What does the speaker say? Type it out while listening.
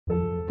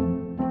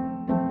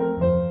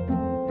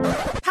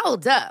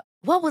Hold up.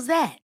 What was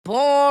that?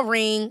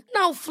 Boring.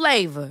 No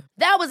flavor.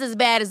 That was as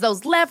bad as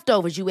those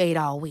leftovers you ate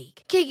all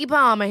week. Keke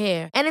Palmer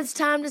here, and it's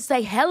time to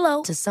say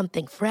hello to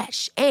something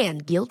fresh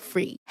and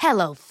guilt-free.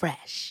 Hello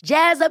Fresh.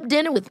 Jazz up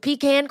dinner with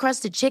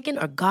pecan-crusted chicken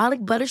or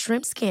garlic butter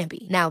shrimp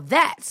scampi. Now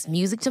that's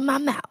music to my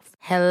mouth.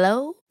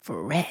 Hello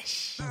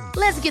Fresh.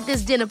 Let's get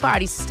this dinner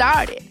party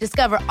started.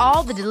 Discover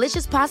all the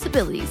delicious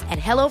possibilities at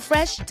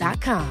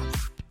hellofresh.com.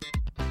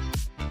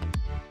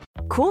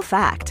 Cool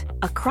fact,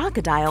 a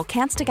crocodile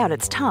can't stick out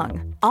its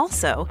tongue.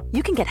 Also,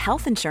 you can get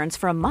health insurance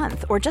for a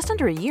month or just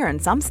under a year in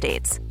some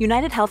states.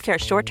 United Healthcare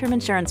short-term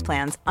insurance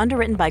plans,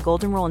 underwritten by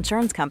Golden Rule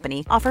Insurance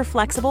Company, offer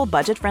flexible,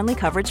 budget-friendly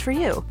coverage for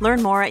you.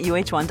 Learn more at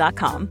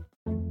uh1.com.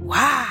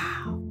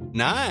 Wow.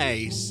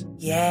 Nice.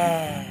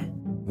 Yeah.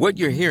 What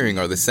you're hearing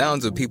are the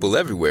sounds of people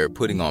everywhere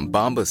putting on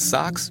Bombas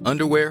socks,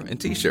 underwear, and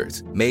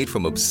T-shirts made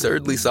from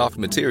absurdly soft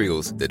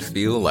materials that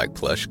feel like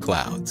plush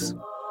clouds.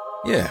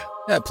 Yeah,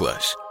 that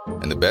plush.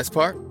 And the best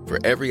part? For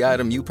every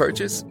item you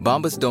purchase,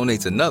 Bombas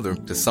donates another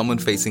to someone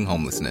facing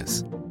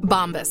homelessness.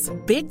 Bombas.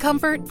 Big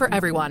comfort for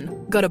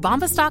everyone. Go to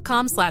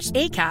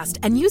bombas.com/ACAST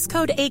and use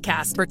code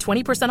ACAST for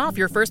 20% off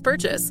your first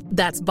purchase.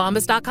 That's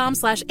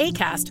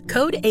bombas.com/ACAST.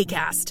 Code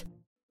ACAST.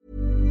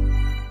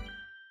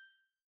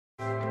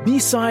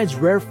 B-Sides,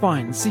 Rare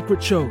Finds,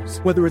 Secret Shows.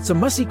 Whether it's a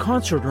must-see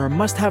concert or a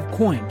must-have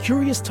coin,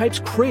 curious types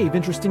crave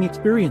interesting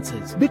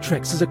experiences.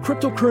 Bittrex is a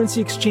cryptocurrency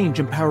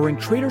exchange empowering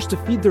traders to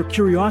feed their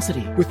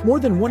curiosity. With more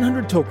than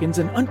 100 tokens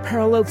and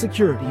unparalleled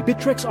security,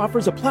 Bittrex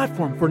offers a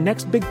platform for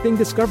next big thing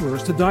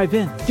discoverers to dive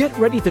in. Get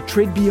ready to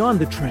trade beyond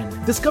the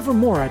trend. Discover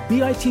more at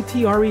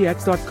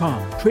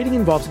bittrex.com. Trading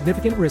involves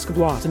significant risk of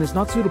loss and is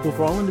not suitable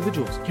for all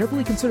individuals.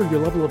 Carefully consider your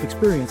level of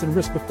experience and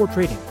risk before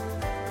trading.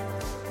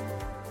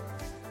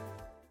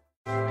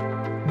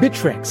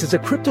 Bittrex is a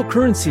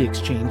cryptocurrency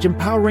exchange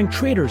empowering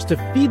traders to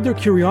feed their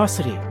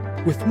curiosity.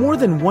 With more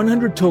than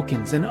 100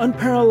 tokens and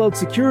unparalleled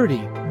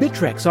security,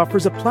 Bittrex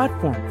offers a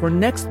platform for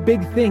next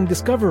big thing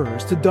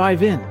discoverers to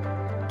dive in.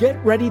 Get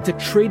ready to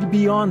trade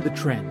beyond the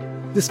trend.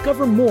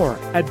 Discover more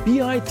at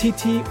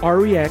bittrex.com.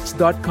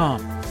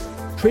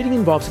 Trading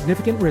involves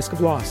significant risk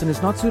of loss and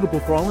is not suitable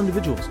for all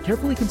individuals.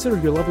 Carefully consider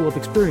your level of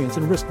experience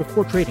and risk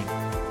before trading.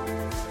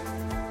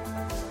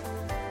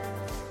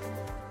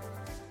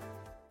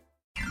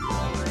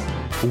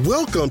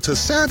 Welcome to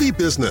Savvy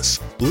Business,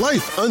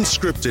 Life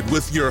Unscripted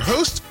with your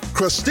host,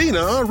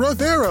 Christina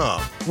Rivera,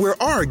 where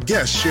our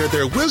guests share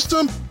their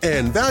wisdom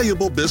and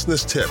valuable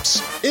business tips,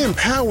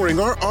 empowering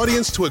our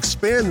audience to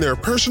expand their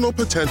personal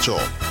potential.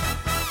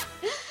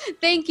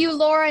 Thank you,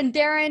 Lora and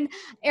Darren,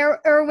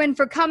 Irwin,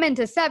 for coming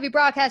to Savvy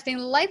Broadcasting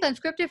Life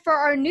Unscripted for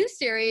our new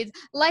series,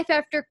 Life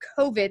After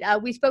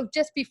COVID. We spoke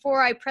just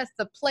before I pressed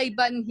the play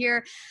button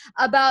here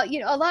about,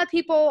 a lot of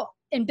people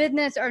in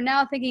business are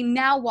now thinking,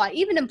 now what?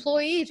 Even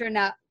employees are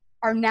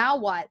now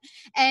what?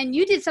 And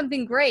you did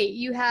something great.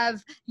 You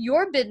have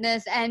your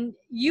business and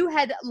you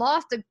had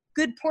lost a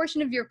good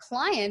portion of your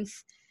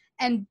clients,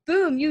 and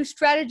boom, you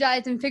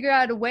strategized and figured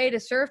out a way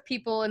to serve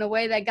people in a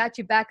way that got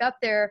you back up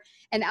there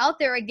and out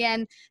there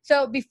again.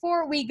 So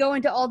before we go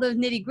into all those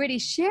nitty gritty,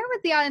 share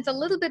with the audience a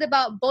little bit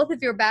about both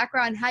of your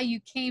background, how you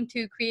came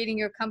to creating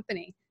your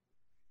company.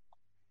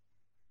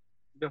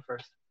 Go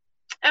first.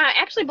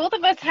 Actually, both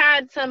of us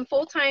had some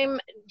full-time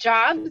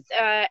jobs.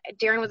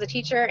 Darren was a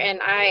teacher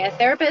and I a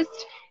therapist,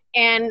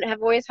 and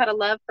have always had a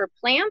love for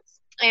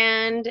plants.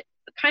 And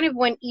kind of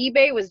when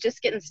eBay was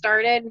just getting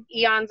started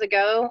eons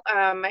ago,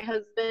 my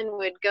husband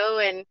would go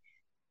and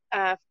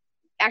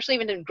actually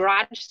even did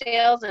garage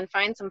sales and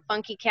find some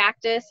funky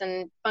cactus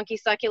and funky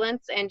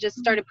succulents and just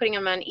started putting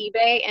them on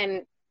eBay,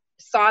 and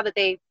saw that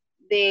they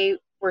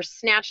were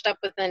snatched up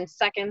within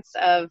seconds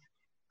of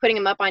putting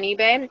them up on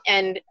eBay,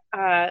 and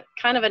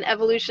kind of an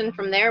evolution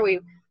from there. We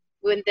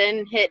would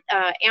then hit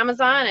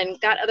Amazon and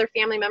got other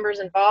family members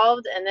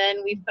involved, and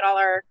then we put all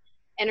our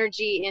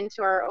energy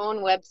into our own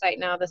website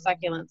now, The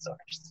Succulent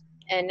Source.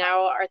 And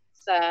now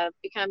it's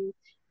become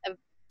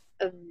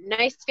a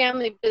nice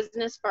family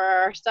business for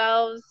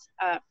ourselves,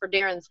 for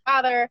Darren's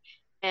father,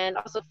 and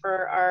also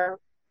for our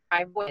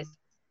 5 boys.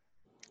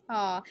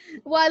 Oh,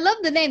 well, I love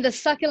the name, The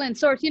Succulent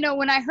Source.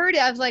 When I heard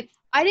it, I was like,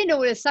 I didn't know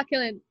what a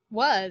succulent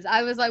was.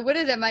 I was like, what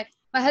is it? My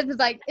husband's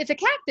like, it's a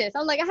cactus.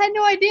 I'm like, I had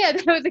no idea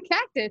that it was a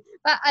cactus,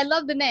 but I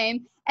love the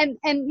name. And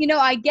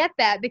I get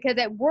that, because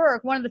at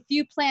work, one of the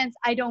few plants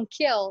I don't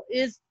kill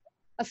is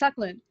a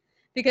succulent,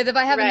 because if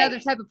I have another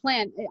type of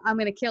plant, I'm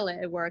going to kill it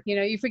at work.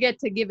 You forget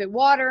to give it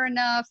water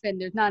enough,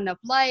 and there's not enough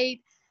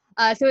light.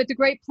 So it's a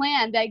great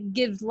plant that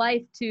gives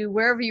life to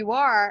wherever you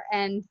are.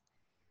 And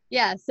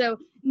yeah, so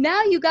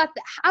now you got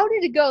how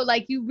did it go?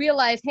 Like, you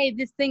realized, hey,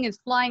 this thing is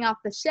flying off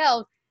the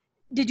shelf.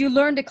 Did you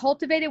learn to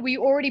cultivate it? Were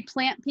you already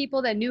plant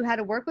people that knew how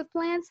to work with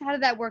plants? How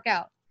did that work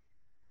out?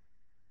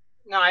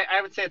 No,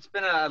 I would say it's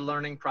been a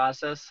learning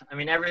process. I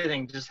mean,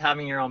 everything, just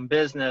having your own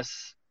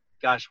business,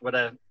 gosh,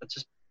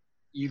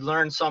 you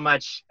learn so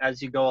much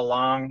as you go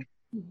along.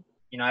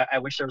 I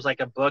wish there was like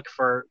a book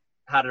for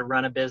how to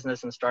run a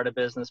business and start a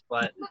business,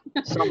 but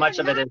so much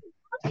of it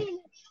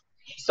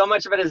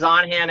is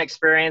on-hand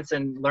experience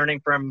and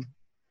learning from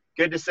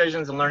good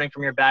decisions and learning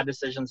from your bad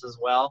decisions as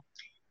well.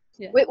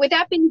 Yeah. With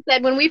that being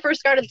said, when we first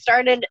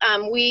started,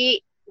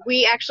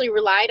 we actually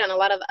relied on a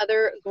lot of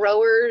other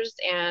growers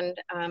and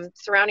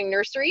surrounding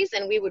nurseries,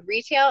 and we would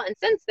retail. And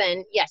since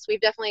then, yes,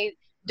 we've definitely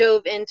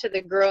dove into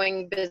the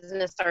growing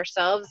business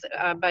ourselves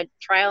by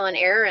trial and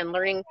error and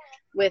learning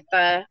with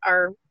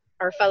our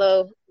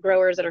fellow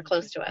growers that are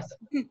close to us.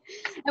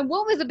 And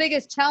what was the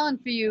biggest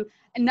challenge for you,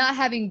 and not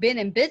having been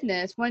in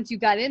business once you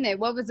got in it?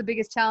 What was the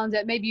biggest challenge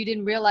that maybe you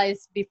didn't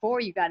realize before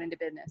you got into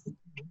business?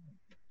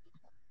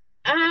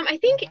 I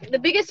think the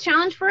biggest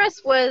challenge for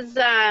us was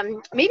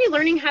maybe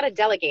learning how to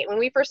delegate. When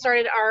we first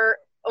started our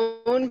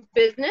own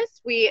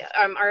business, we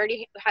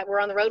were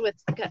on the road with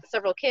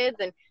several kids,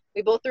 and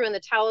we both threw in the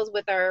towels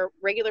with our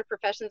regular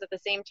professions at the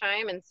same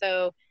time. And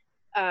so,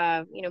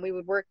 we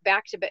would work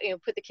back to bed,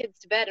 put the kids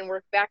to bed and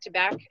work back to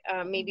back,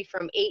 maybe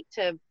from 8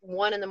 to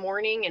 1 in the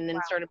morning, and then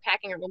started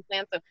packing our own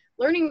plants. So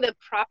learning the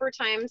proper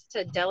times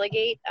to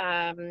delegate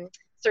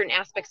certain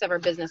aspects of our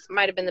business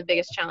might have been the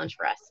biggest challenge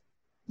for us.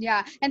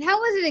 Yeah. And how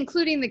was it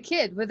including the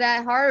kids? Was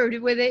that hard, or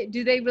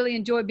do they really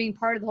enjoy being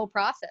part of the whole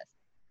process?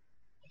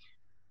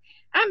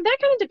 That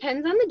kind of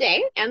depends on the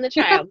day and the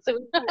child. So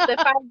the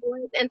 5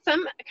 boys, and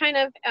some kind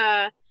of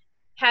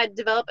had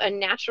developed a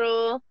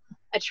natural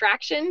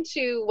attraction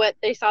to what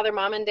they saw their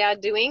mom and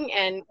dad doing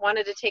and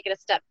wanted to take it a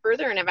step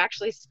further, and have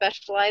actually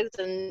specialized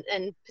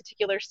in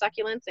particular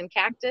succulents and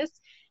cactus.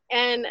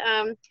 And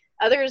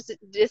others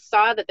just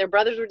saw that their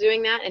brothers were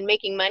doing that and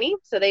making money,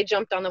 so they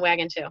jumped on the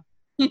wagon too.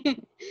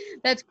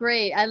 That's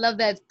great. I love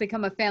that it's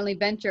become a family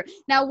venture.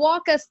 Now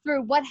walk us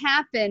through what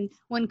happened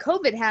when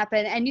COVID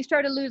happened and you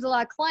started to lose a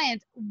lot of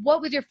clients.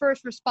 What was your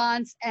first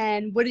response,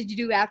 and what did you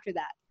do after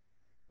that?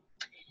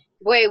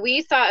 Boy,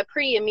 we saw a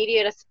pretty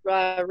immediate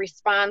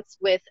response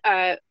with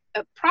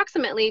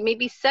approximately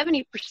maybe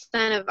 70%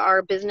 of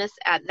our business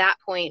at that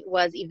point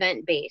was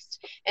event-based.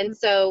 And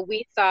so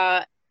we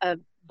saw a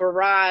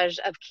barrage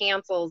of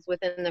cancels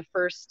within the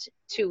first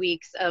 2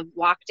 weeks of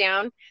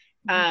lockdown.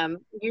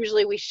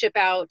 Usually we ship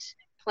out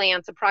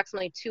plants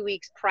approximately 2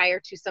 weeks prior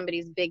to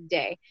somebody's big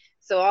day.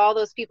 So all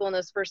those people in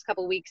those first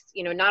couple of weeks,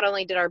 not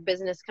only did our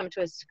business come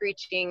to a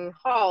screeching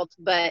halt,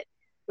 but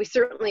we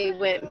certainly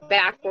went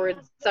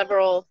backwards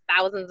several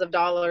thousands of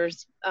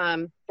dollars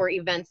for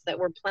events that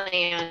were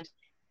planned.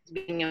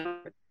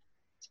 And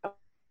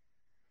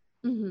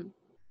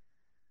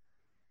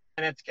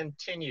it's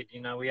continued.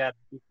 We had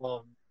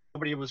people,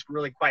 nobody was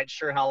really quite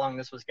sure how long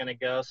this was going to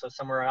go. So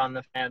somewhere on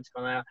the fence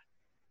going,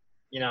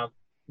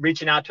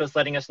 reaching out to us,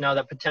 letting us know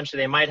that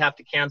potentially they might have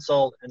to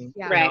cancel. And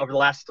over the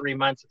last 3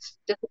 months, it's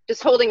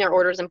just holding their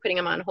orders and putting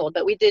them on hold.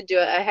 But we did do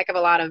a heck of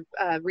a lot of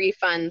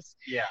refunds.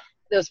 Yeah.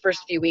 Those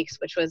first few weeks,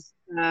 which was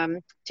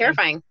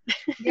terrifying.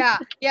 Yeah,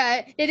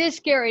 it is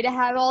scary to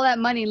have all that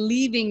money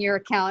leaving your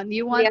account.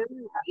 You want it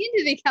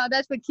into the account.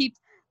 That's what keeps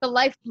the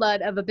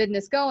lifeblood of a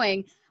business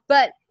going.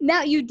 But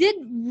now you did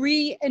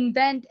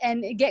reinvent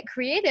and get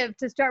creative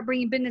to start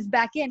bringing business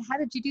back in. How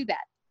did you do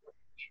that?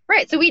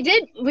 Right. So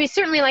we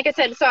certainly, like I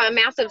said, saw a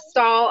massive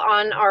stall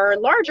on our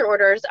larger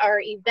orders,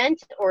 our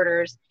event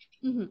orders.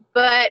 Mm-hmm.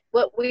 But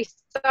what we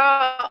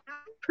saw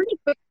pretty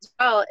quick as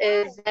well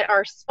is that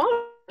our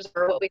smaller,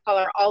 or what we call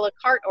our a la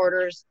carte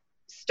orders,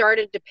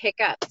 started to pick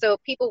up. So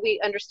people we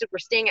understood were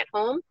staying at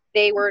home.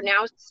 They were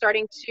now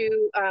starting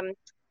to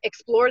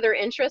explore their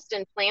interest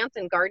in plants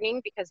and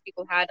gardening because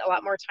people had a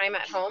lot more time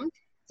at home.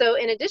 So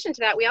in addition to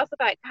that, we also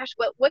thought, gosh,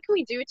 what can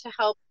we do to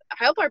help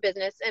our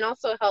business and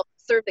also help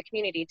serve the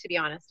community, to be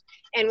honest?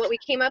 And what we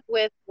came up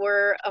with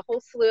were a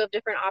whole slew of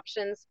different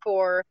options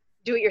for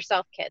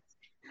do-it-yourself kits.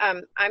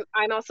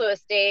 I'm also a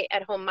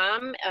stay-at-home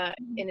mom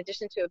in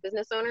addition to a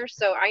business owner.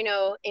 So I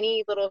know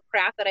any little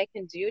craft that I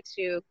can do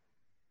to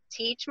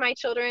teach my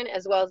children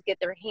as well as get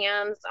their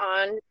hands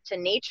on to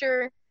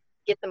nature,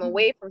 get them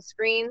away from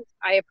screens,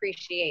 I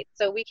appreciate.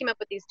 So we came up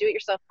with these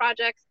do-it-yourself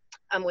projects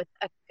with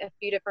a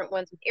few different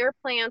ones with air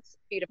plants,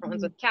 a few different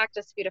ones with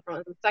cactus, a few different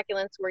ones with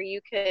succulents, where you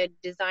could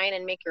design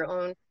and make your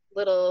own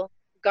little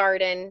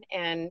garden,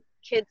 and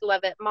kids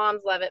love it,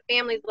 moms love it,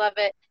 families love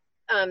it.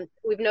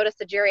 We've noticed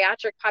the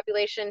geriatric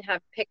population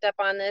have picked up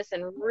on this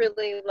and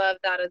really love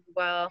that as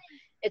well.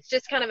 It's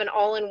just kind of an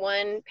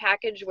all-in-one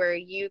package where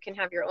you can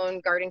have your own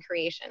garden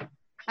creation.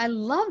 I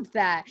love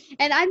that.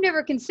 And I've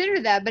never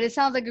considered that, but it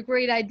sounds like a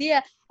great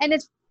idea. And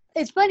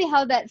it's funny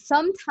how that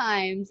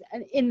sometimes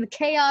in the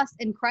chaos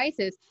and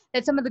crisis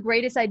that some of the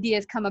greatest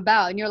ideas come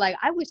about. And you're like,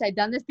 I wish I'd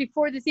done this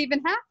before this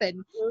even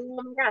happened.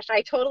 Oh my gosh,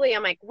 I totally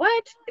am like,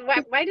 what?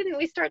 Why didn't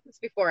we start this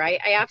before? I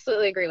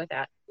absolutely agree with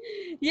that.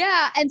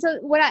 Yeah. And so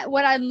what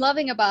I'm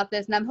loving about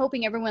this, and I'm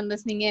hoping everyone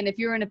listening in, if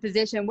you're in a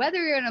position, whether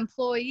you're an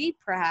employee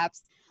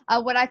perhaps,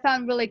 what I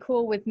found really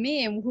cool with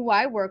me and who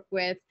I work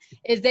with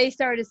is they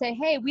started to say,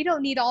 hey, we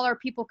don't need all our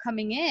people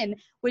coming in,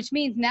 which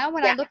means now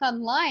when I look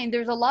online,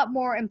 there's a lot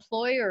more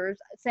employers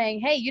saying,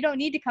 hey, you don't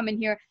need to come in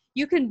here.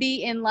 You can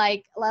be in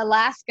like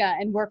Alaska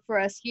and work for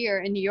us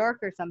here in New York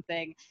or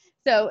something.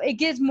 So it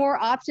gives more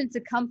options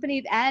to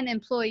companies and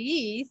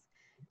employees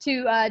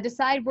to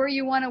decide where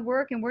you want to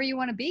work and where you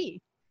want to be.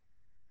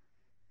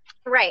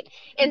 Right.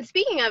 And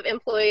speaking of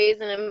employees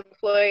and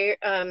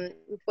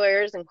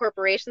employers and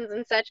corporations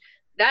and such,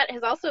 that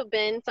has also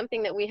been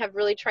something that we have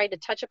really tried to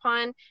touch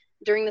upon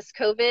during this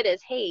COVID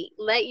is, hey,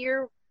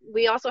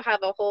 we also have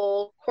a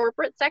whole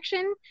corporate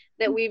section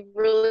that we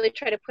really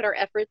try to put our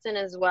efforts in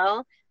as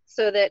well,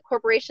 so that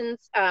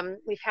corporations,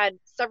 we've had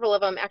several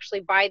of them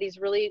actually buy these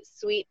really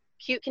sweet,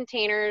 cute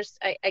containers.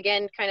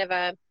 Again, kind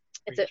of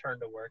it's return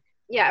to work.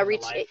 Yeah,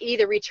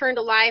 either return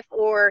to life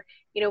or,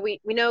 we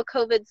know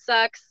COVID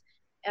sucks.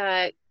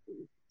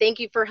 Thank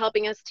you for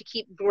helping us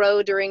to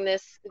grow during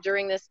this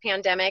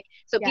pandemic.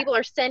 So people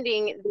are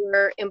sending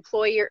their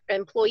employees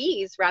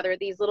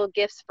these little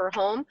gifts for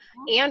home,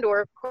 and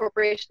or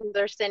corporations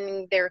are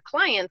sending their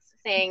clients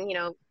saying,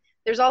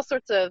 there's all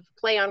sorts of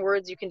play on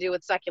words you can do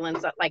with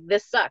succulents, like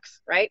this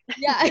sucks, right?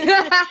 Yeah,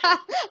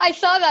 I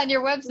saw that on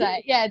your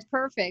website. Yeah, it's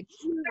perfect.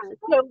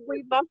 So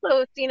we've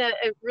also seen a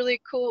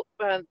really cool,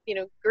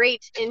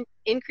 great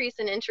increase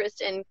in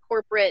interest in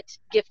corporate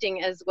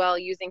gifting as well,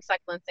 using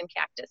succulents and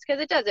cactus,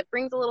 because it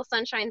brings a little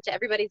sunshine to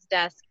everybody's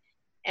desk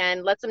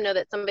and lets them know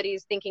that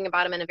somebody's thinking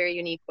about them in a very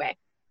unique way.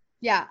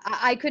 Yeah,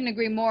 I couldn't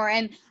agree more.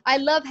 And I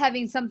love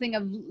having something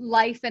of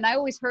life. And I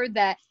always heard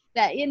that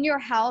in your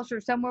house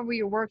or somewhere where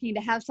you're working, to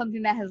have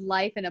something that has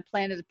life and a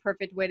plant is a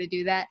perfect way to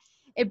do that.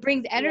 It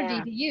brings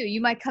energy to you. You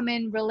might come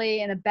in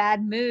really in a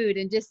bad mood,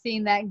 and just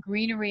seeing that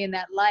greenery and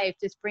that life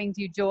just brings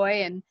you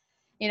joy and,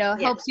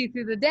 helps you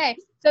through the day.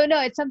 So no,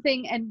 it's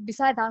something, and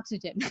besides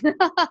oxygen.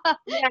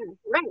 Yeah,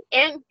 right.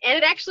 And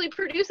it actually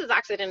produces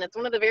oxygen. It's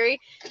one of the very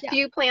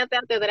few plants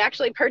out there that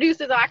actually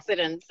produces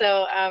oxygen.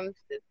 So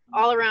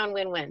all around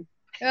win-win.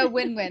 A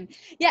win-win.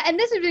 Yeah, and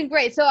this has been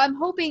great. So I'm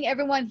hoping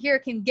everyone here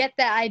can get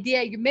that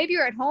idea. Maybe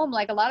you're at home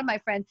like a lot of my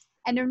friends,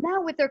 and they're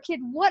now with their kid.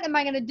 What am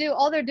I going to do?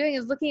 All they're doing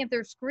is looking at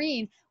their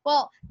screen.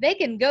 Well, they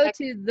can go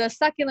to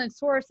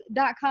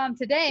thesucculentsource.com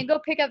today and go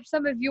pick up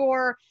some of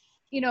your,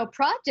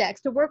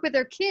 projects to work with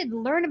their kid,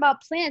 learn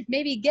about plants,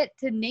 maybe get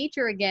to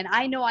nature again.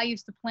 I know I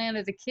used to plant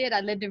as a kid.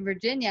 I lived in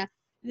Virginia.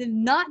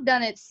 Not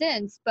done it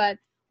since, but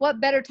what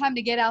better time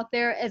to get out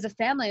there as a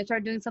family and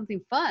start doing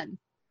something fun?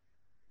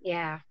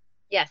 Yeah.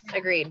 Yes,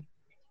 agreed.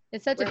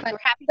 It's such a fun. We're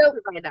happy to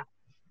provide that.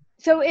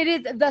 So it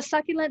is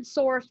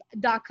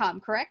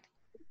thesucculentsource.com, correct?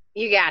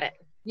 You got it.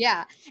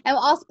 Yeah. And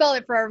I'll spell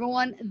it for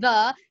everyone.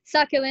 The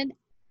succulent,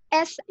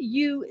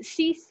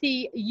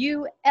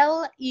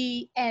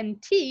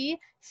 SUCCULENT,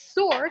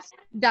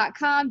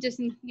 source.com. Just,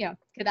 because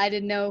I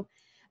didn't know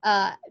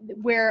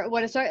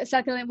what a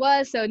succulent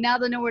was. So now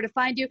they'll know where to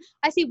find you.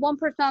 I see one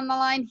person on the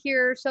line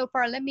here so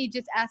far. Let me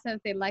just ask them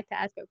if they'd like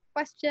to ask a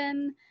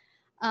question.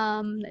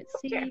 Let's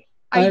see. Okay.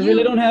 I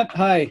really don't have.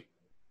 Hi.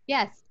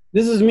 Yes.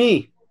 This is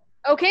me.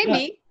 Okay,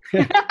 me.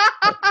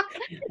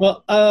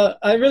 Well,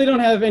 I really don't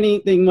have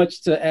anything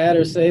much to add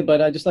or say,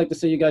 but I'd just like to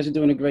say you guys are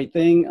doing a great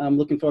thing. I'm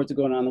looking forward to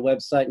going on the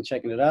website and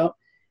checking it out.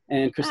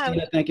 And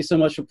Christina, thank you so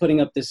much for putting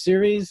up this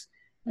series.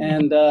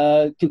 And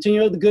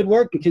continue the good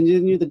work and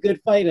continue the good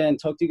fight, and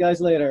talk to you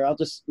guys later. I'll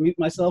just mute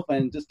myself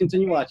and just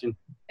continue watching.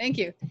 Thank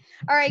you.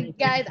 All right,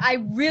 guys,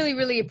 I really,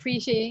 really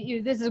appreciate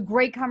you. This is a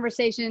great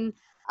conversation.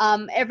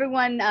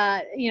 Everyone,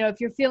 if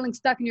you're feeling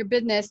stuck in your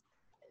business,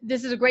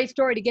 this is a great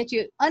story to get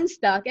you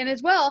unstuck, and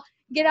as well,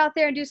 get out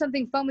there and do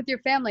something fun with your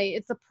family.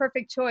 It's the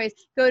perfect choice.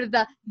 Go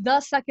to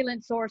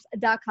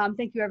thesucculentsource.com.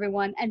 Thank you,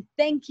 everyone. And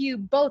thank you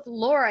both,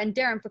 Lora and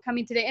Darren, for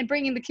coming today and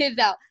bringing the kids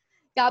out.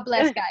 God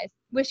bless, guys.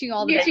 Wishing you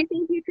all the best. Thank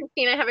you,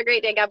 Christina. Have a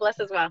great day. God bless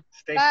as well.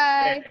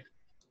 Bye.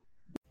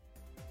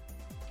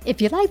 If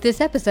you like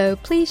this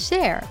episode, please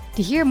share.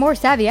 To hear more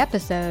savvy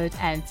episodes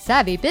and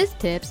savvy biz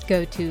tips,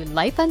 go to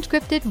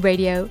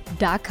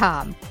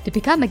lifeunscriptedradio.com. To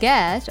become a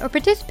guest or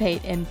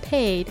participate in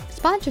paid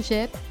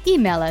sponsorship,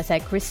 email us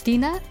at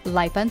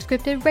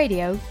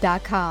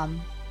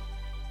christina@lifeunscriptedradio.com.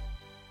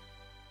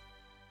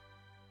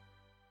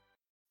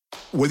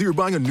 Whether you're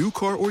buying a new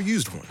car or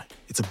used one,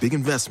 it's a big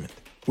investment,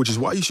 which is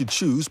why you should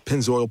choose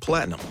Pennzoil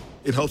Platinum.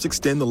 It helps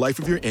extend the life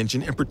of your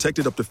engine and protect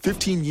it up to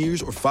 15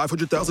 years or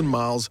 500,000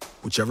 miles,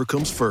 whichever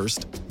comes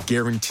first,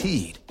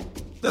 guaranteed.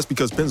 That's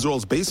because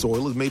Pennzoil's base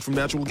oil is made from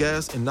natural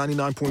gas and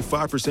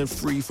 99.5%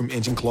 free from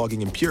engine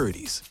clogging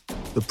impurities.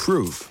 The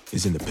proof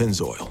is in the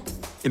Pennzoil.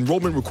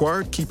 Enrollment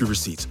required. Keep your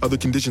receipts. Other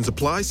conditions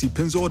apply. See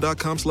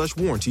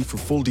pennzoil.com/warranty for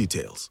full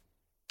details.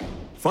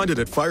 Find it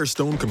at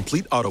Firestone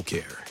Complete Auto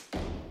Care.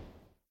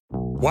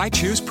 Why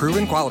choose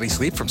proven quality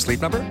sleep from Sleep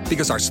Number?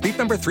 Because our Sleep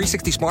Number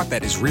 360 smart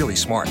bed is really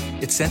smart.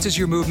 It senses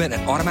your movement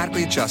and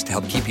automatically adjusts to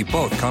help keep you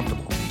both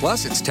comfortable.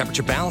 Plus, it's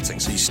temperature balancing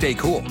so you stay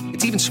cool.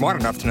 It's even smart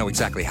enough to know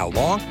exactly how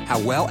long, how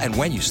well, and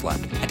when you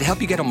slept, and to help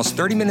you get almost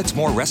 30 minutes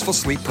more restful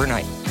sleep per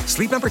night.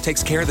 Sleep Number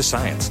takes care of the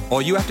science.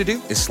 All you have to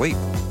do is sleep.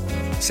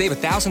 Save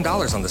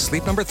 $1,000 on the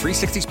Sleep Number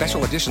 360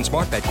 Special Edition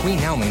Smart Bed Queen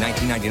now only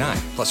 $19.99,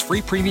 plus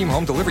free premium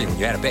home delivery when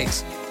you add a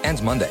base.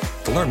 Ends Monday.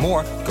 To learn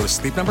more, go to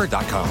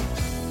sleepnumber.com.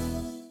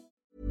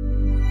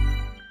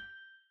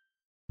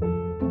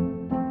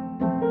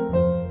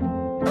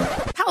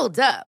 Hold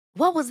up.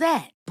 What was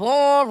that?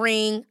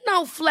 Boring.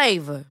 No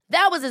flavor.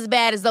 That was as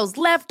bad as those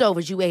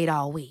leftovers you ate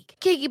all week.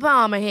 Keke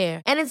Palmer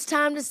here, and it's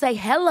time to say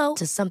hello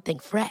to something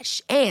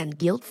fresh and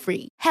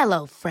guilt-free.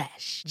 Hello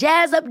Fresh.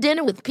 Jazz up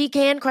dinner with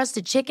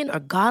pecan-crusted chicken or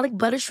garlic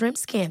butter shrimp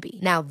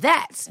scampi. Now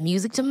that's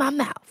music to my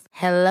mouth.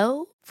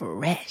 Hello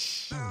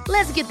Fresh.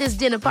 Let's get this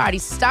dinner party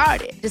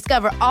started.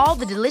 Discover all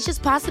the delicious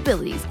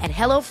possibilities at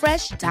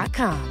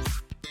hellofresh.com.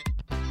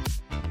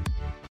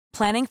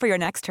 Planning for your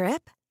next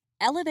trip?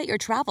 Elevate your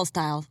travel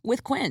style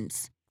with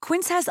Quince.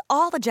 Quince has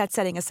all the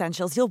jet-setting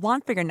essentials you'll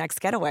want for your next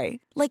getaway,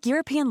 like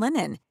European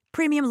linen,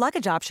 premium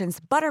luggage options,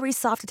 buttery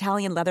soft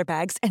Italian leather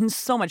bags, and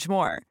so much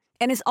more.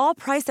 And is all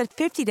priced at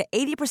 50 to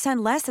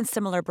 80% less than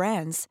similar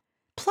brands.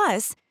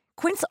 Plus,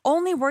 Quince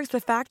only works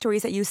with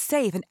factories that use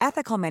safe and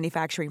ethical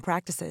manufacturing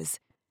practices.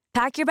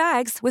 Pack your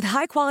bags with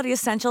high-quality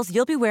essentials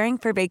you'll be wearing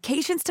for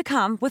vacations to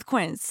come with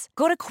Quince.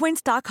 Go to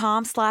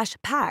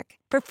quince.com/pack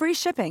for free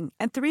shipping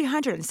and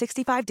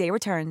 365-day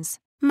returns.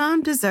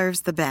 Mom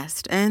deserves the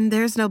best, and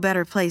there's no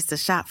better place to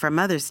shop for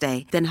Mother's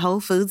Day than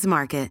Whole Foods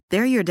Market.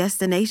 They're your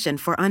destination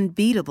for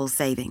unbeatable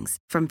savings,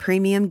 from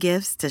premium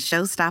gifts to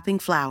show-stopping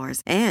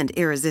flowers and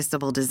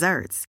irresistible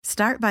desserts.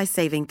 Start by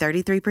saving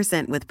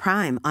 33% with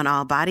Prime on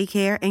all body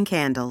care and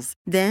candles.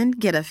 Then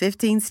get a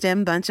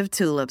 15-stem bunch of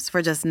tulips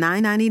for just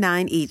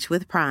 $9.99 each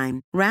with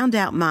Prime. Round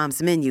out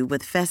Mom's menu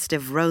with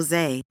festive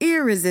rosé,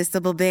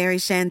 irresistible berry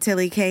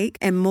chantilly cake,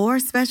 and more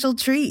special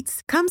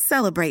treats. Come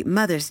celebrate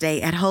Mother's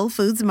Day at Whole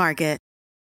Foods Market.